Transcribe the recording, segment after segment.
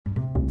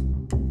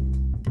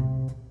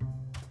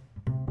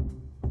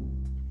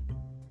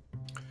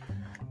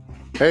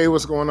Hey,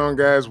 what's going on,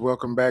 guys?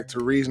 Welcome back to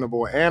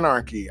Reasonable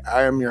Anarchy.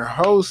 I am your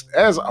host,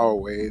 as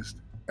always,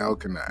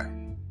 Elkanah.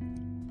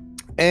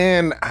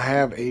 And I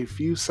have a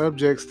few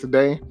subjects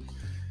today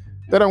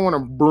that I want to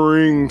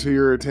bring to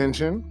your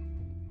attention.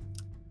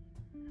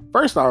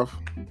 First off,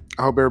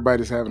 I hope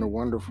everybody's having a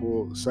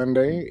wonderful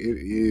Sunday. It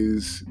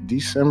is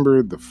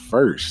December the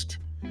 1st.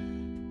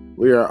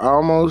 We are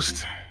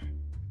almost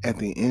at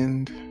the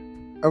end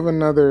of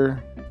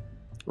another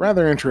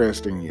rather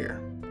interesting year.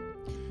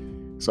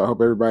 So I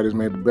hope everybody's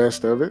made the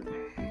best of it.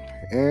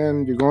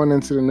 And you're going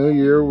into the new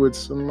year with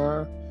some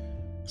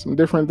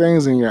different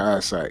things in your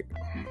eyesight.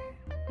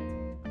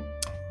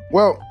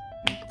 Well,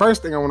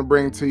 first thing I want to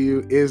bring to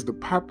you is the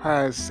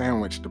Popeyes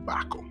sandwich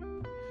debacle.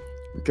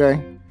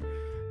 Okay?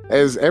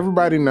 As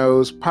everybody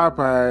knows,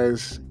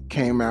 Popeyes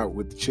came out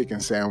with the chicken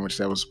sandwich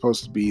that was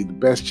supposed to be the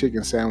best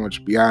chicken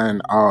sandwich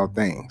beyond all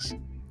things.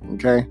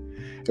 Okay?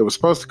 It was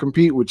supposed to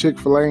compete with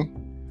Chick-fil-A.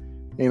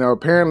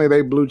 Apparently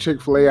they blew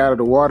Chick-fil-A out of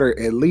the water,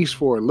 at least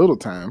for a little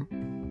time.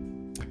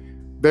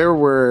 There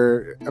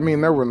were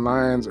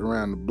lines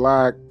around the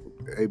block.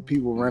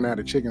 People ran out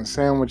of chicken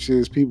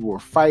sandwiches. People were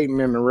fighting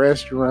in the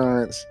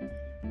restaurants.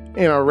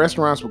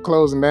 Restaurants were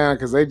closing down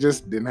because they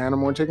just didn't have no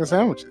more chicken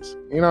sandwiches.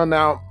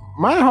 Now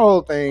my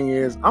whole thing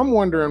is, I'm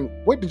wondering,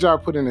 what did y'all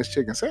put in this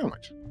chicken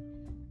sandwich?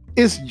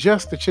 It's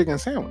just a chicken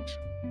sandwich.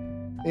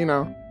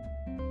 I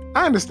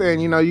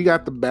understand, you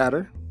got the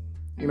batter.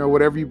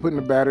 Whatever you put in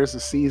the batter, it's a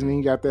seasoning.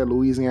 You got that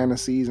Louisiana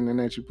seasoning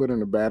that you put in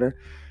the batter.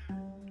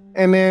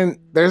 And then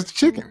there's the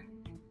chicken.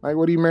 Like,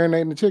 what are you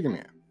marinating the chicken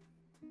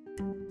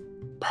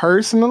in?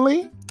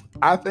 Personally,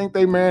 I think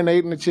they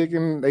marinating the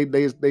chicken, they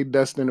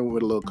dusting it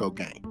with a little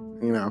cocaine,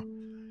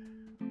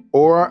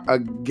 or a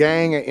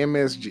gang of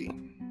MSG.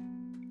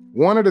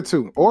 One of the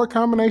two, or a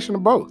combination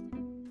of both.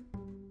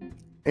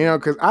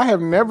 Because I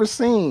have never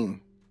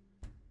seen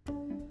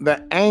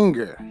the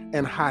anger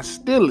and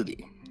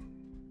hostility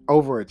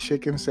over a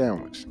chicken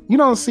sandwich. You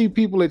don't see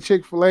people at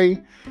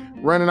Chick-fil-A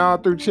running all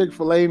through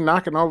Chick-fil-A,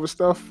 knocking over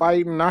stuff,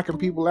 fighting, knocking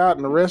people out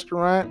in the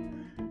restaurant.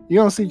 You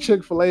don't see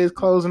Chick-fil-A's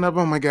closing up.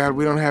 Oh my God,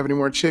 we don't have any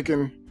more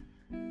chicken.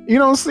 You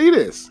don't see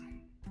this.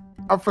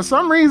 For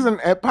some reason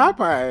at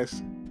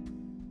Popeyes,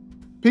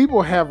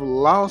 people have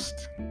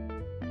lost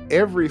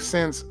every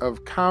sense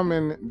of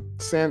common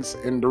sense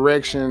and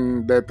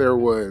direction that there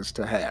was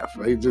to have.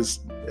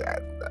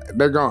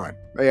 They're gone.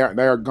 They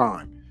are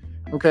gone.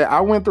 Okay,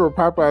 I went through a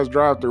Popeyes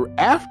drive-thru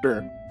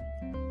after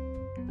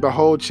the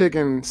whole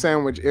chicken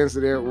sandwich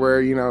incident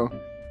where,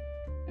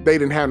 they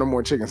didn't have no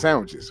more chicken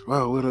sandwiches.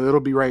 Well, it'll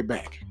be right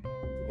back.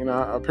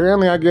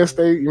 Apparently, I guess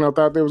they,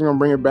 thought they was going to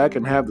bring it back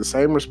and have the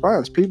same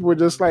response. People were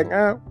just like,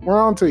 we're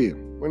on to you.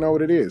 We know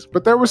what it is.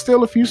 But there were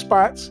still a few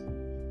spots,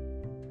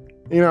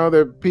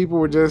 that people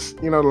were just,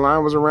 the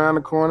line was around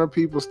the corner.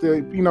 People still,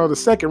 the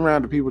second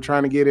round of people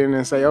trying to get in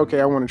and say,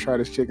 okay, I want to try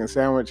this chicken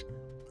sandwich.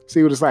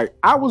 See what it's like.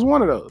 I was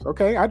one of those,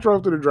 okay? I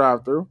drove through the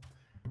drive-thru.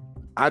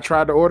 I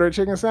tried to order a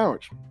chicken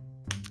sandwich.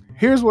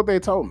 Here's what they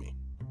told me.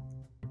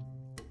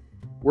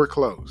 We're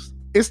closed.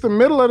 It's the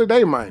middle of the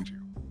day, mind you.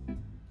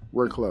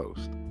 We're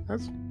closed.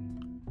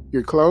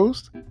 You're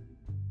closed?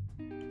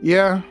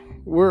 Yeah,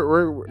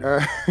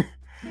 we're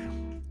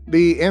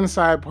the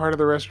inside part of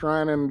the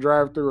restaurant and the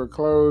drive-thru are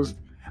closed.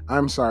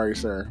 I'm sorry,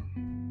 sir.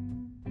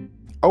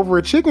 Over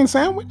a chicken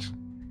sandwich?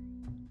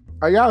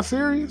 Are y'all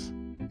serious?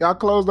 Y'all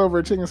closed over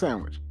a chicken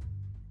sandwich?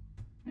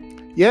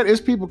 Yet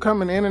it's people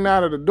coming in and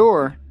out of the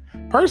door.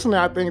 Personally,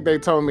 I think they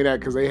told me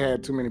that because they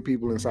had too many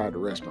people inside the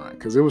restaurant,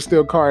 because it was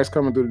still cars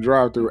coming through the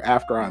drive-thru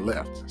after I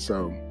left.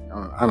 So,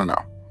 I don't know.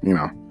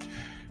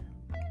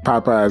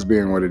 Popeyes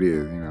being what it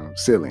is,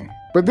 silly.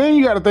 But then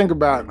you got to think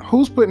about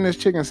who's putting this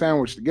chicken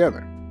sandwich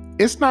together.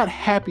 It's not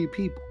happy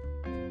people,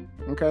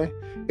 okay?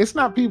 It's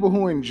not people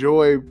who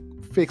enjoy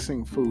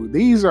fixing food.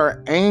 These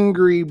are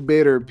angry,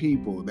 bitter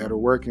people that are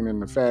working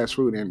in the fast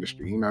food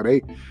industry.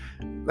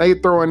 They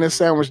throwing this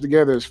sandwich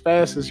together as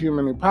fast as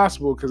humanly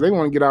possible because they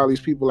want to get all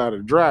these people out of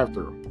the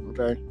drive-thru,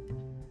 okay?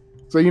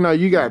 So,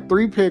 you got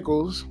 3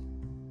 pickles,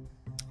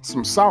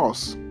 some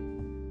sauce,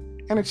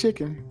 and a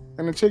chicken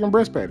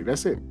breast patty.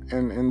 That's it.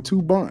 And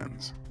 2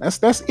 buns.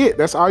 That's it.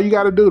 That's all you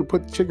got to do to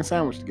put the chicken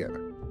sandwich together.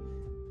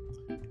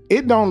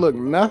 It don't look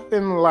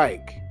nothing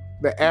like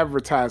the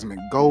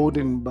advertisement.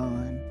 Golden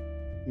bun.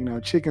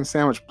 Chicken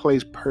sandwich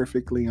placed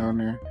perfectly on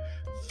there.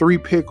 3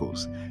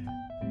 pickles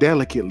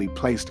delicately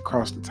placed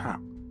across the top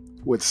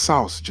with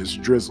sauce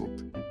just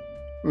drizzled.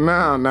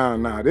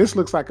 No. This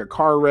looks like a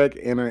car wreck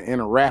in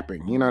a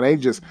wrapping. They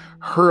just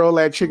hurl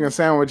that chicken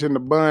sandwich in the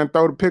bun,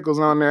 throw the pickles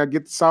on there,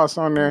 get the sauce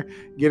on there,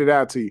 get it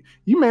out to you.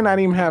 You may not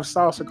even have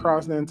sauce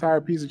across the entire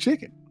piece of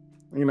chicken.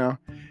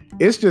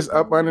 It's just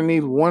up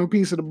underneath one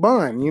piece of the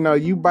bun.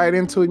 You bite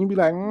into it and you be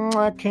like,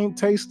 I can't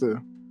taste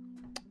the...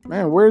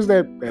 Man, where's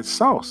that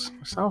sauce?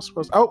 The sauce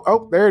supposed...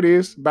 Oh, there it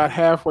is. About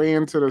halfway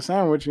into the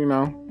sandwich,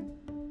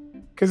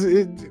 Because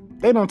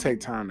they don't take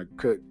time to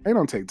cook. They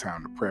don't take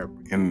time to prep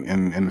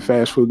in the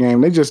fast food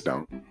game. They just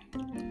don't.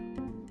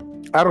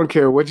 I don't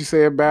care what you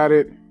say about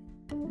it.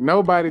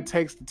 Nobody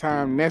takes the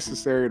time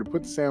necessary to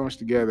put the sandwich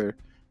together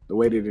the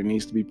way that it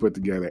needs to be put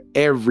together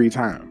every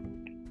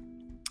time.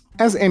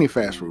 As any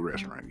fast food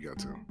restaurant you go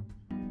to.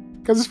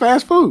 Because it's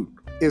fast food.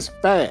 It's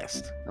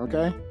fast,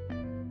 okay?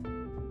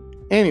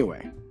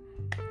 Anyway,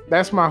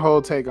 that's my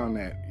whole take on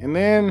that. And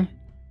then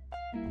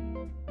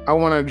I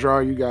want to draw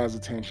you guys'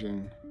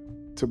 attention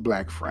to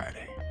Black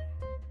Friday.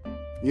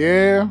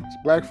 Yeah, it's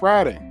Black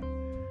Friday.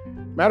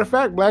 Matter of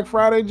fact, Black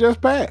Friday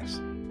just passed.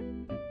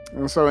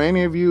 And so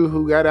any of you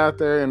who got out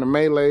there in the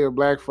melee of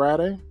Black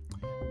Friday,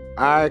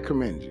 I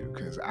commend you,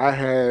 because I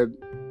had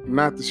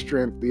not the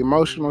strength, the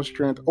emotional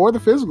strength, or the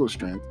physical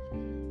strength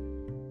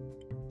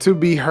to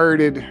be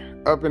herded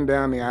up and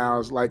down the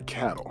aisles like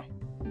cattle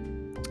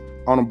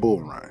on a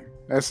bull run.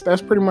 That's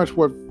pretty much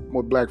what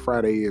Black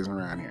Friday is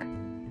around here.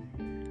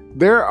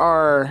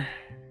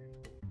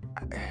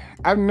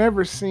 I've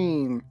never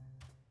seen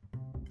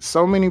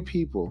so many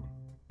people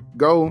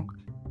go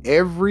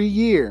every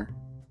year,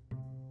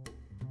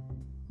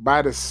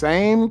 buy the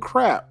same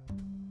crap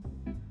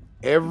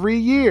every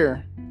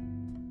year,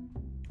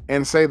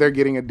 and say they're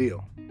getting a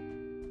deal.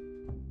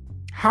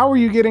 How are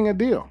you getting a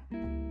deal?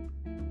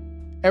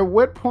 At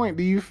what point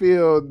do you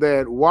feel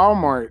that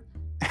Walmart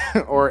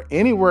or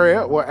anywhere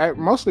else, well,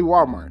 mostly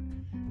Walmart,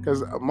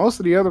 because most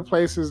of the other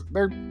places,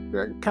 they're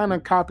kind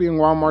of copying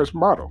Walmart's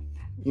model.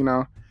 You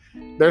know,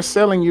 they're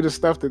selling you the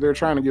stuff that they're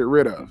trying to get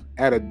rid of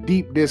at a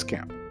deep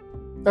discount.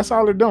 That's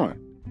all they're doing.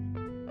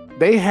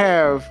 They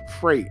have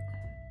freight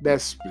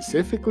that's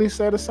specifically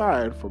set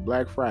aside for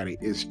Black Friday.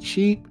 It's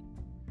cheap.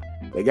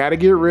 They got to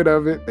get rid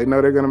of it. They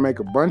know they're going to make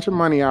a bunch of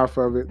money off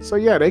of it. So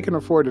yeah, they can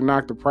afford to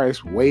knock the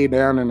price way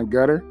down in the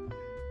gutter,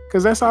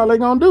 because that's all they're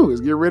going to do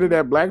is get rid of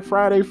that Black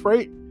Friday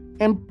freight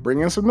and bring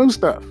in some new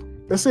stuff.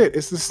 That's it.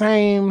 It's the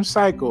same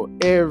cycle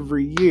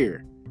every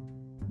year.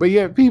 But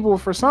yet people,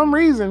 for some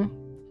reason,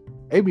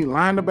 they be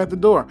lined up at the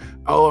door.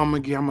 Oh, I'm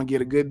gonna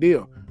get a good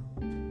deal.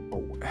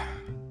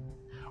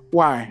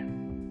 Why?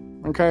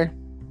 Okay.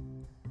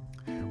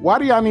 Why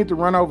do y'all need to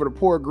run over the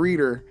poor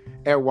greeter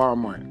at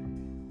Walmart?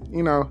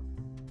 You know,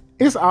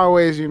 it's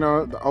always,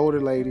 the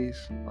older ladies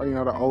or,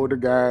 the older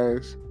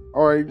guys,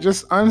 or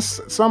just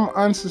some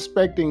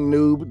unsuspecting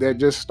noob that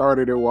just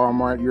started at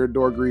Walmart. You're a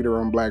door greeter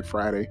on Black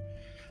Friday.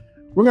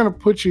 We're going to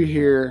put you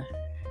here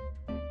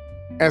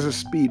as a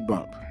speed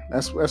bump.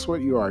 That's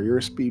what you are. You're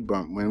a speed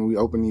bump when we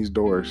open these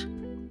doors.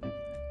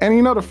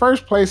 And, the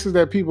first places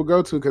that people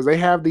go to, because they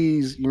have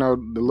these, the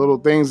little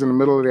things in the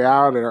middle of the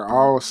aisle that are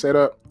all set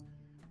up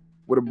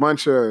with a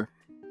bunch of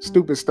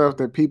stupid stuff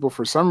that people,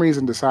 for some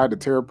reason, decide to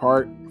tear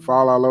apart,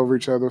 fall all over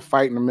each other,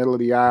 fight in the middle of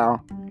the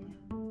aisle.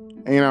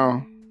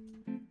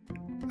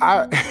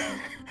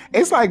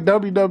 It's like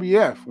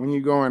WWF when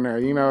you go in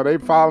there. They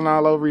falling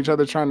all over each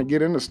other trying to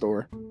get in the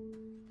store.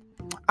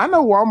 I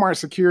know Walmart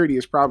security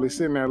is probably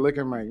sitting there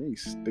looking like,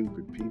 these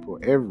stupid people.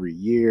 Every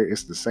year,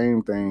 it's the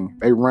same thing.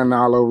 They run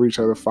all over each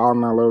other,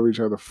 falling all over each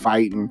other,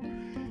 fighting.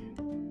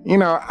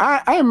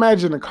 I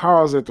imagine the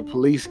calls that the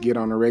police get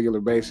on a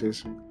regular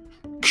basis.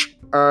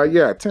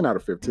 10 out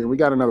of 15. We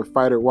got another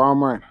fight at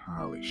Walmart.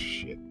 Holy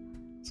shit.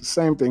 It's the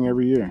same thing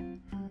every year.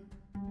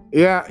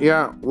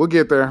 Yeah, we'll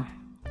get there.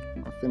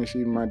 I'll finish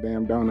eating my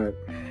damn donut.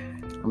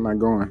 I'm not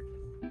going.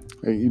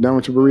 Hey, you done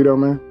with your burrito,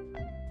 man?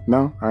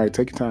 No? All right,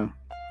 take your time.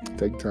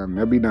 Take your time.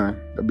 That'll be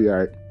done. That'll be all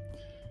right.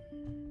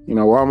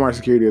 Walmart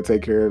security will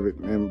take care of it.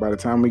 And by the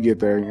time we get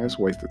there, it's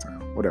a waste of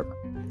time. Whatever.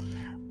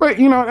 But,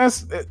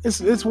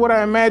 it's what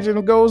I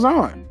imagine goes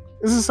on.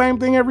 It's the same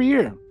thing every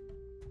year.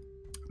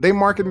 They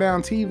marking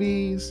down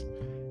TVs,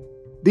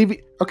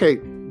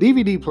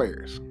 DVD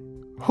players.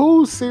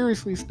 Who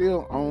seriously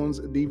still owns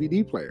a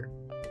DVD player?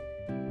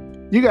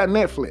 You got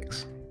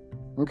Netflix,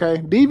 okay?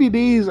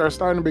 DVDs are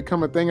starting to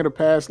become a thing of the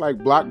past, like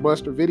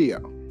Blockbuster Video.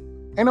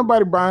 Ain't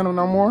nobody buying them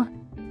no more.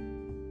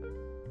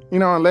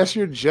 Unless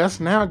you're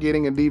just now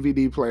getting a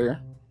DVD player.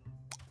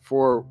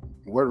 For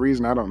what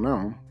reason, I don't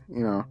know,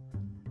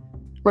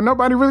 But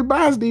nobody really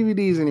buys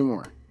DVDs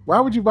anymore.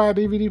 Why would you buy a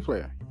DVD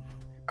player?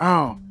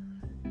 Oh,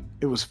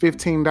 it was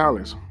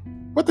 $15.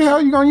 What the hell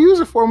are you going to use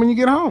it for when you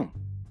get home?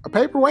 A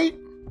paperweight?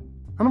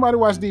 Nobody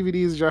watch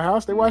DVDs at your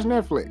house. They watch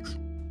Netflix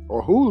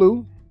or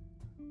Hulu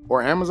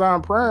or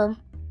Amazon Prime.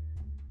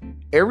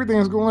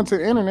 Everything's going to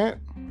the internet.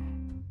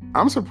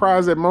 I'm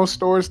surprised that most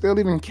stores still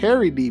even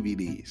carry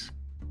DVDs.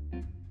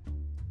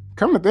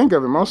 Come to think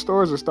of it, most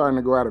stores are starting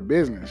to go out of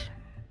business.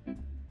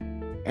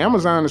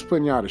 Amazon is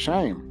putting y'all to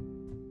shame.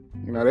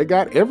 They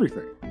got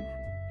everything.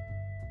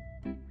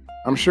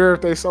 I'm sure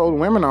if they sold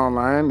women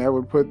online, that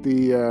would put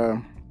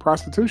the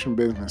prostitution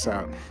business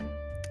out.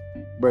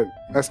 But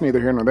that's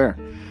neither here nor there.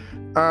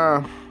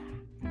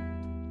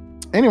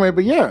 Anyway,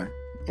 but yeah,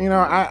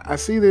 I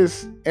see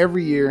this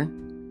every year,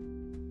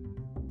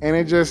 and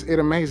it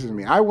amazes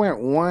me. I went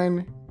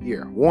one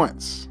year,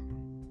 once,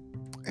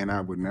 and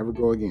I would never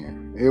go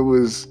again.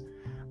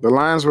 The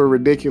lines were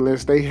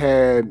ridiculous. They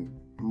had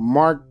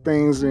marked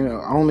things,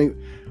 only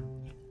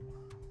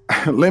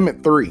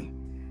limit 3.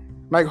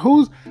 Like,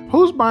 who's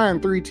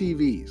buying 3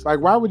 TVs? Like,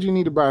 why would you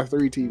need to buy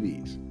 3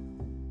 TVs?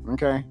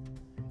 Okay?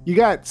 You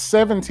got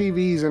 7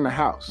 TVs in the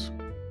house.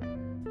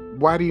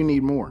 Why do you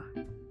need more?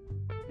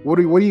 What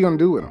are you going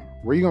to do with them?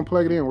 Where are you going to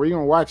plug it in? Where are you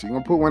going to watch it? You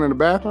going to put one in the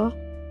bathroom?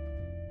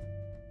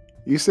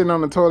 You sitting on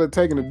the toilet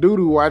taking a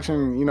doo-doo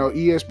watching,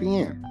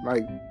 ESPN.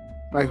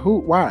 Like who?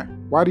 Why?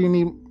 Why do you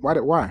need,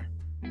 why?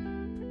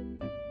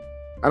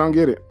 I don't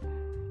get it.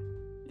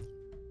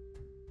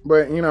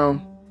 But,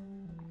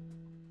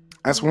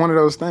 that's one of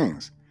those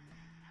things.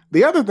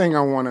 The other thing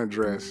I want to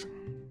address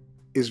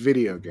is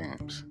video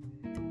games.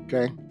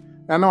 Okay?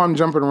 I know I'm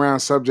jumping around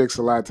subjects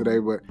a lot today,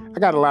 but I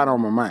got a lot on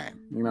my mind.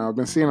 I've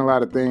been seeing a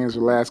lot of things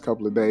the last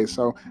couple of days,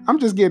 so I'm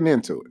just getting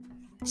into it.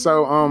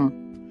 So,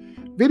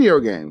 video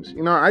games.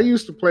 I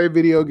used to play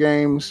video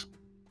games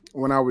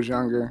when I was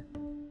younger.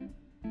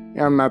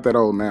 Yeah, I'm not that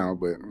old now,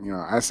 but,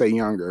 I say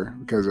younger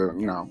because,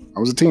 I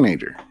was a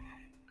teenager.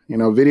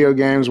 Video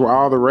games were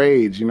all the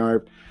rage.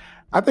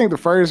 I think the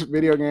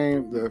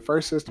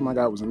first system I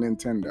got was a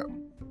Nintendo.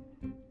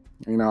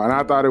 And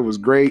I thought it was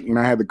great.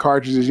 I had the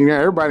cartridges.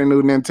 Everybody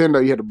knew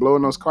Nintendo. You had to blow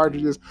in those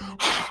cartridges.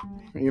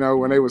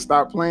 When they would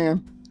stop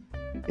playing,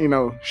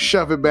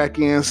 shove it back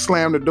in,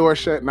 slam the door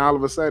shut, and all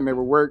of a sudden they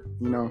would work,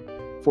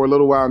 for a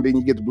little while, and then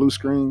you get the blue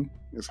screen.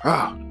 It's,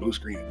 the blue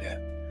screen of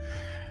death.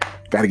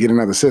 Got to get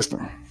another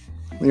system.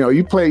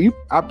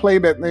 I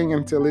played that thing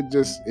until it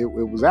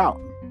was out,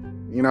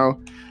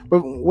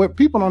 But what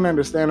people don't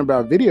understand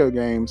about video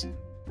games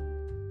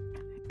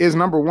is,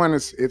 number one,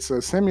 it's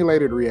a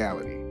simulated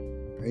reality.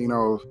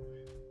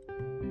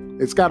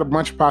 It's got a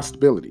bunch of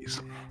possibilities.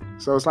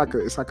 So it's like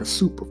a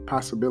soup of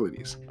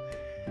possibilities.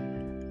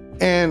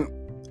 And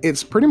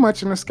it's pretty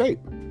much an escape.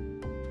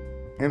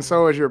 And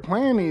so as you're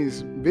playing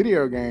these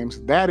video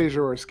games, that is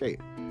your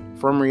escape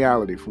from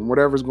reality, from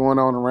whatever's going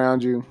on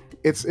around you.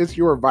 It's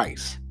your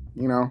vice,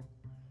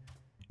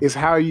 It's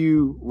how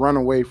you run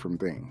away from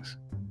things.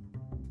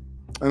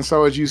 And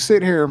so as you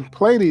sit here and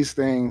play these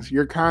things,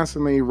 you're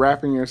constantly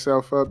wrapping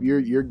yourself up.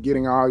 You're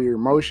getting all your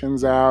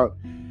emotions out,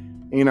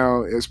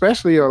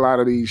 especially a lot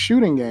of these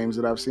shooting games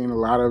that I've seen a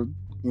lot of,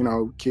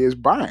 kids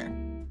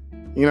buying.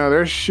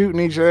 They're shooting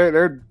each other.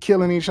 They're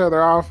killing each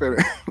other off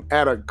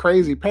at a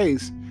crazy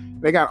pace.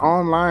 They got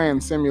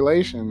online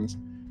simulations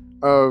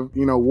of,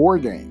 war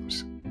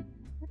games,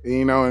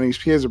 and these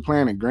kids are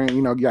playing it.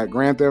 You got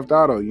Grand Theft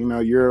Auto,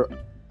 you're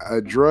a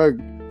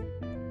drug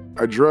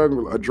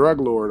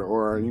lord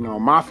or, a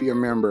mafia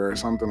member or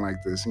something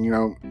like this, and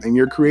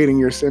you're creating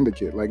your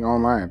syndicate like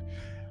online.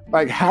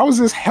 Like, how is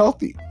this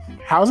healthy?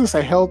 How is this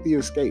a healthy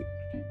escape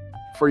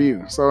for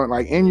you? So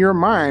like in your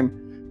mind,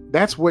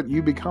 that's what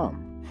you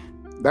become.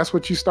 That's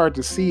what you start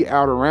to see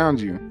out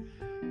around you.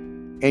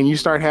 And you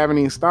start having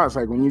these thoughts,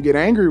 like when you get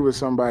angry with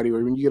somebody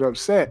or when you get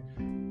upset,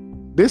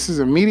 this is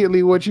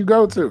immediately what you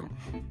go to.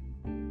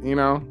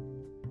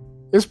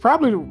 It's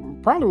probably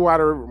one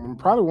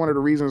of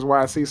the reasons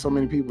why I see so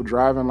many people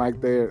driving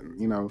like they're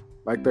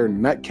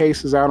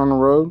nutcases out on the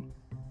road,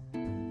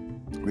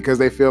 because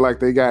they feel like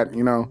they got,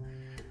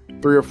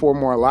 3 or 4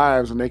 more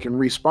lives and they can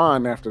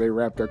respawn after they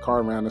wrap their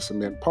car around a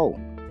cement pole.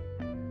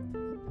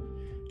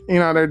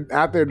 They're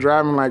out there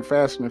driving like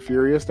Fast and the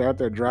Furious. They're out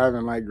there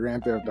driving like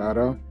Grand Theft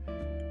Auto.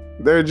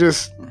 They're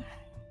just,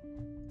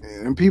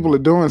 and people are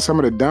doing some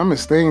of the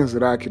dumbest things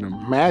that I can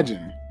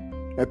imagine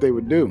that they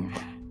would do.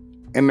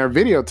 And they're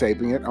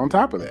videotaping it on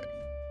top of that.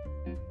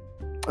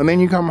 And then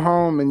you come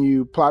home and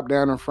you plop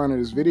down in front of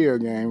this video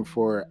game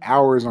for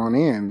hours on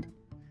end.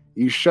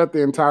 You shut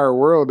the entire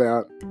world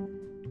out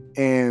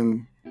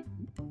and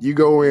you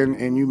go in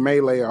and you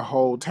melee a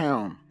whole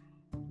town.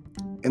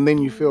 And then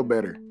you feel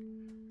better.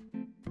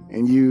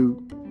 And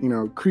you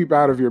creep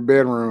out of your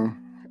bedroom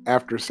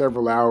after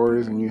several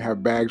hours and you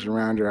have bags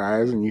around your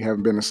eyes and you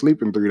haven't been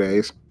asleep in 3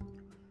 days.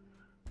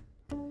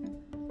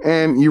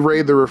 And you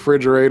raid the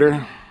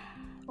refrigerator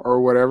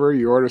or whatever,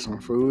 you order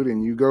some food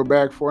and you go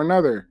back for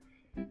another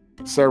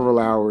several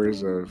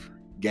hours of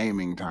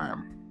gaming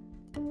time.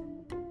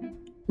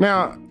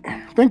 Now,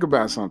 think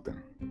about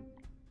something.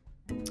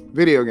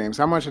 Video games,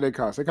 how much do they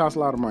cost? They cost a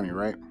lot of money,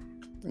 right?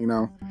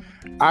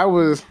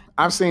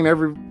 I've seen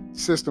every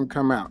system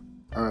come out,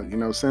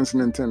 since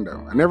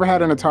Nintendo. I never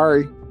had an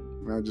Atari.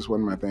 That just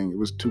wasn't my thing. It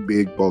was too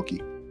big,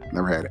 bulky.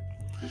 Never had it.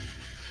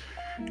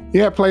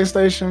 You had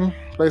PlayStation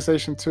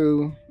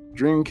 2,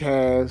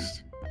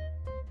 Dreamcast,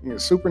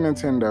 Super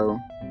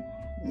Nintendo.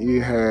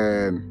 You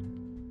had,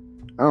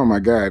 oh my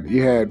God,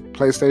 you had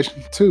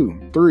PlayStation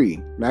 2,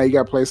 3. Now you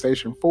got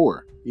PlayStation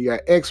 4. You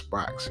got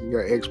Xbox. You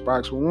got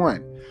Xbox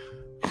One.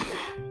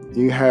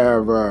 You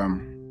have, I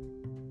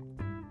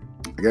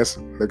guess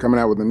they're coming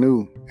out with a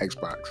new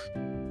Xbox.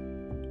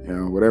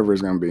 Whatever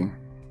it's going to be.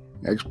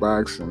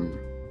 Xbox and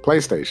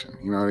PlayStation.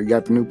 They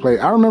got the new Play.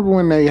 I remember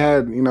when they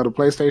had, the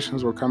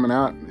PlayStations were coming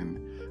out and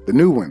the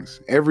new ones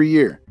every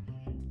year.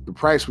 The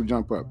price would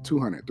jump up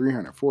 $200,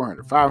 $300,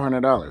 $400,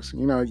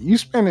 $500. You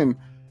spending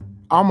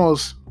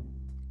almost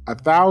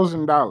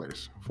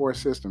 $1,000 for a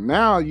system.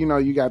 Now,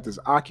 you got this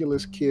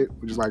Oculus kit,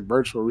 which is like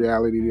virtual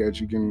reality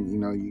that you can, you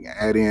can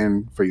add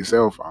in for your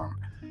cell phone.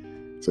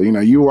 So,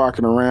 you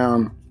walking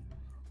around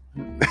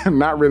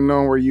not really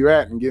knowing where you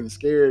at and getting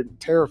scared,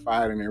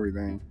 terrified and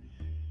everything.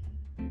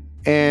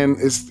 And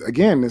it's,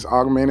 again, this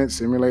augmented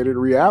simulated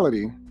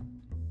reality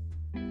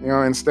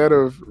instead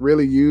of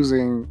really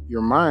using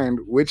your mind,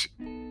 which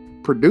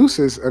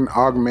produces an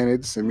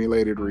augmented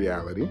simulated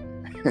reality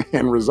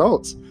and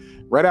results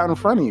right out in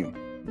front of you.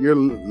 You're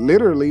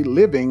literally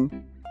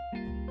living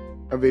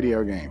a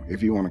video game,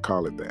 if you want to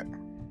call it that.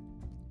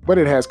 But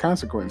it has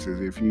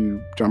consequences if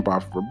you jump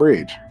off of a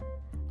bridge,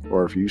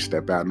 or if you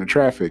step out in the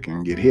traffic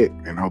and get hit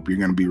and hope you're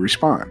going to be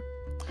respawned.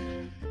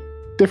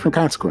 Different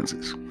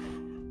consequences.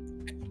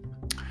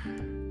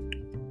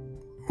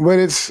 But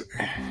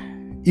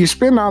you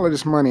spend all of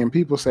this money and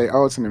people say,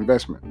 oh, it's an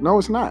investment. No,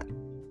 it's not.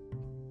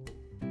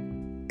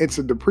 It's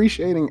a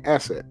depreciating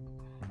asset.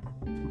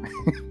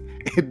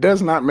 It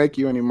does not make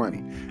you any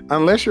money.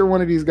 Unless you're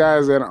one of these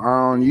guys that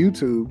are on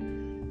YouTube,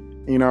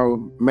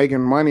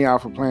 making money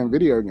off of playing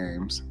video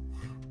games.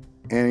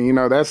 And,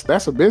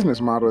 that's a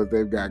business model that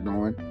they've got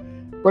going.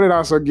 But it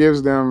also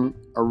gives them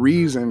a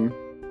reason,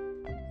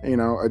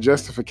 a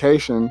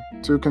justification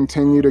to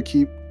continue to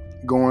keep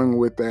going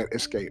with that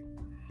escape.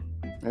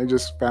 They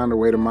just found a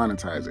way to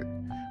monetize it.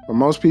 But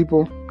most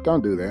people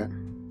don't do that.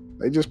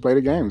 They just play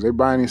the games. They're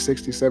buying these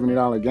 $60,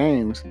 $70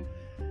 games,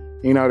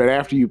 that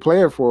after you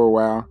play it for a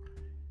while,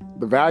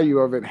 the value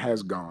of it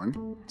has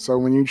gone. So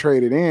when you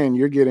trade it in,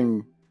 you're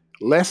getting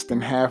less than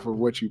half of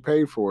what you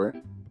paid for it,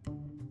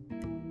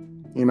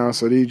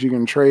 so that you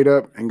can trade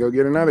up and go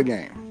get another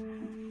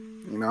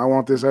game. I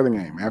want this other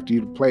game. After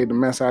you played the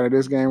mess out of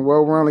this game,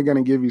 well, we're only going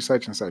to give you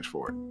such and such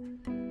for it.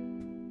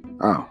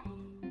 Oh,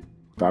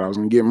 thought I was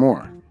going to get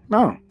more.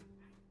 No,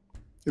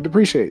 it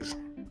depreciates.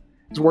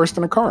 It's worse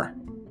than a car.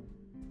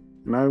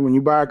 When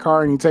you buy a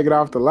car and you take it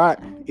off the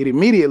lot, it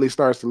immediately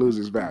starts to lose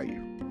its value.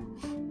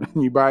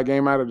 When you buy a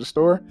game out of the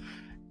store,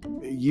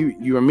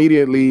 you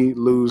immediately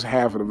lose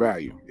half of the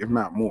value, if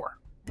not more.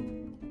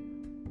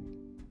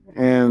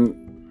 And,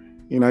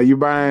 you're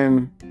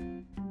buying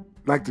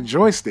like the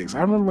joysticks.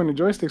 I remember when the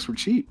joysticks were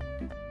cheap.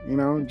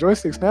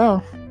 Joysticks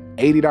now,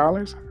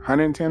 $80,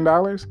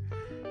 $110.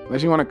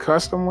 Unless you want a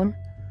custom one,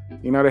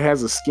 that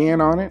has a skin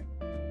on it.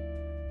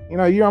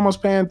 You're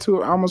almost paying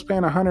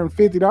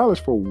 $150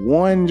 for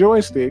one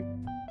joystick.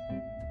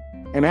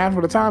 And half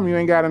of the time, you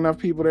ain't got enough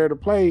people there to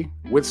play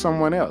with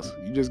someone else.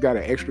 You just got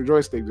an extra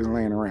joystick just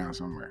laying around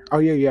somewhere. Oh,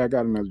 yeah, I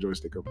got another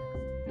joystick over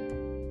there.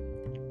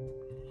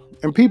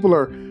 And people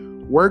are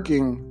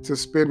working to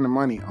spend the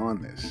money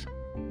on this.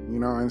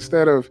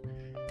 Instead of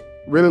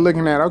really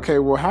looking at, okay,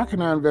 well, how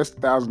can I invest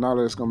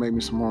 $1,000 that's going to make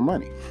me some more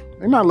money?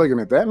 They're not looking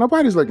at that.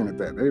 Nobody's looking at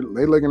that. They're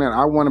looking at,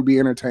 I want to be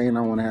entertained.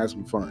 I want to have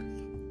some fun.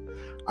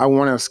 I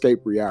want to escape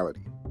reality.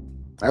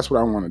 That's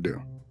what I want to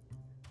do.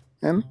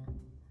 And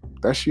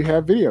thus you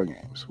have video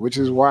games, which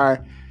is why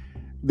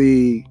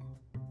the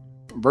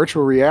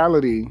virtual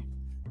reality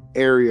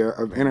area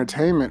of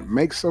entertainment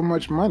makes so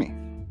much money,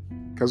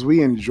 because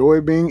we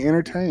enjoy being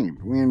entertained.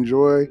 We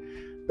enjoy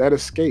that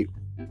escape.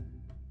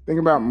 Think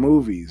about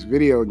movies,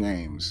 video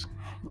games,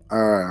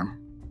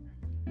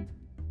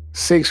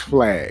 Six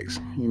Flags,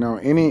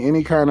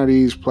 any kind of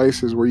these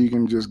places where you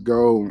can just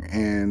go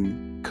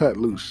and cut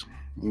loose,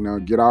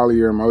 get all of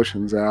your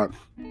emotions out.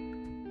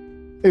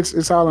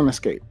 It's all an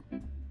escape.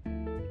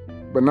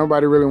 But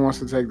nobody really wants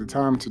to take the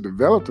time to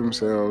develop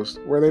themselves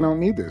where they don't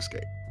need to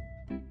escape.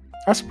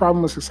 That's the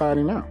problem with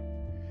society now.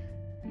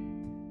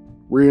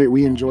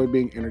 We enjoy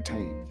being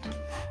entertained.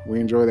 We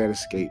enjoy that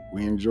escape.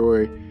 We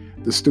enjoy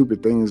the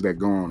stupid things that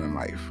go on in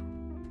life.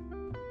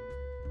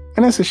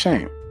 And it's a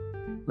shame,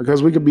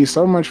 because we could be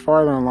so much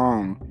farther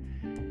along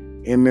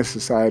in this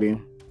society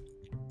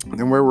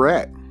than where we're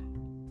at.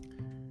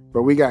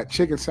 But we got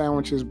chicken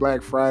sandwiches,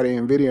 Black Friday,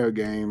 and video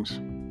games,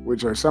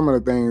 which are some of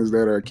the things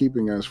that are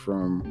keeping us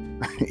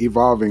from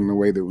evolving the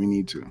way that we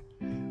need to,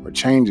 or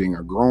changing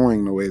or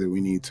growing the way that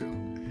we need to.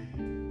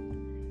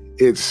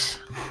 It's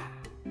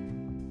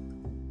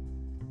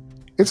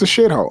a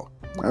shithole.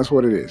 That's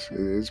what it is.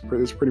 That's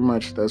pretty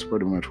much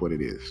what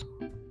it is.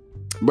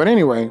 But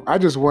anyway, I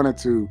just wanted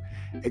to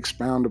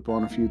expound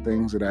upon a few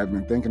things that I've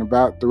been thinking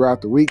about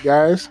throughout the week,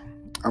 guys.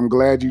 I'm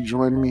glad you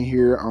joined me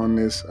here on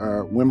this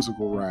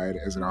whimsical ride,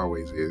 as it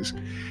always is.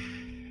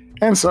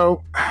 And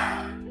so,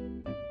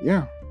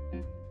 yeah,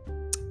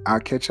 I'll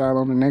catch y'all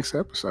on the next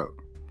episode.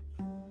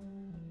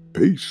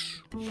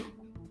 Peace.